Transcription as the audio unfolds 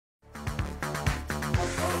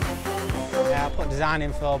I put design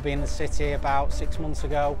in for Bee in the City about 6 months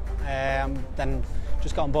ago. Then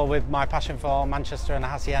just got on board with my passion for Manchester and the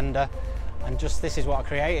Hacienda, and just this is what I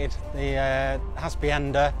created. The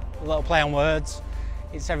Hacienda, a little play on words.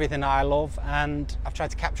 It's everything that I love, and I've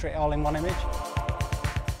tried to capture it all in one image.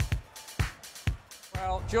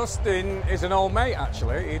 Well, Justin is an old mate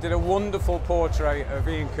actually. He did a wonderful portrait of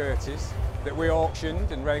Ian Curtis that we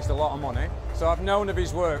auctioned and raised a lot of money. So I've known of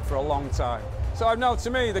his work for a long time. So I know, to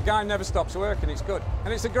me, the guy never stops working. It's good.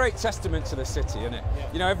 And it's a great testament to the city, isn't it?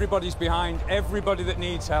 Yeah. You know, everybody's behind everybody that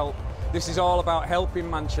needs help. This is all about helping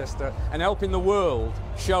Manchester and helping the world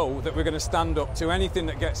show that we're going to stand up to anything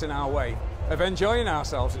that gets in our way of enjoying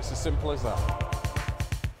ourselves. It's as simple as that.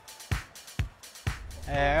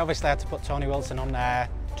 Obviously I had to put Tony Wilson on there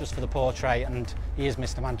just for the portrait, and he is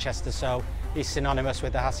Mr. Manchester, so he's synonymous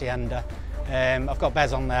with the Hacienda. I've got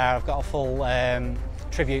Bez on there. I've got a full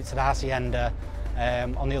tribute to the Hacienda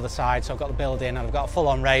on the other side, so I've got the building and I've got a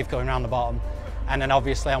full-on rave going around the bottom, and then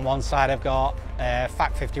obviously on one side I've got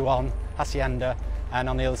Fact 51 Hacienda, and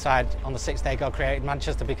on the other side, on the 6th day, God created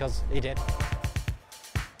Manchester because he did.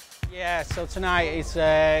 Yeah, so tonight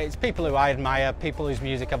it's people who I admire, people whose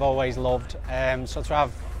music I've always loved. So to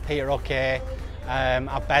have Peter okay,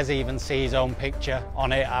 have Bez even see his own picture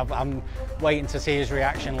on it. I'm waiting to see his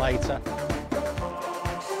reaction later.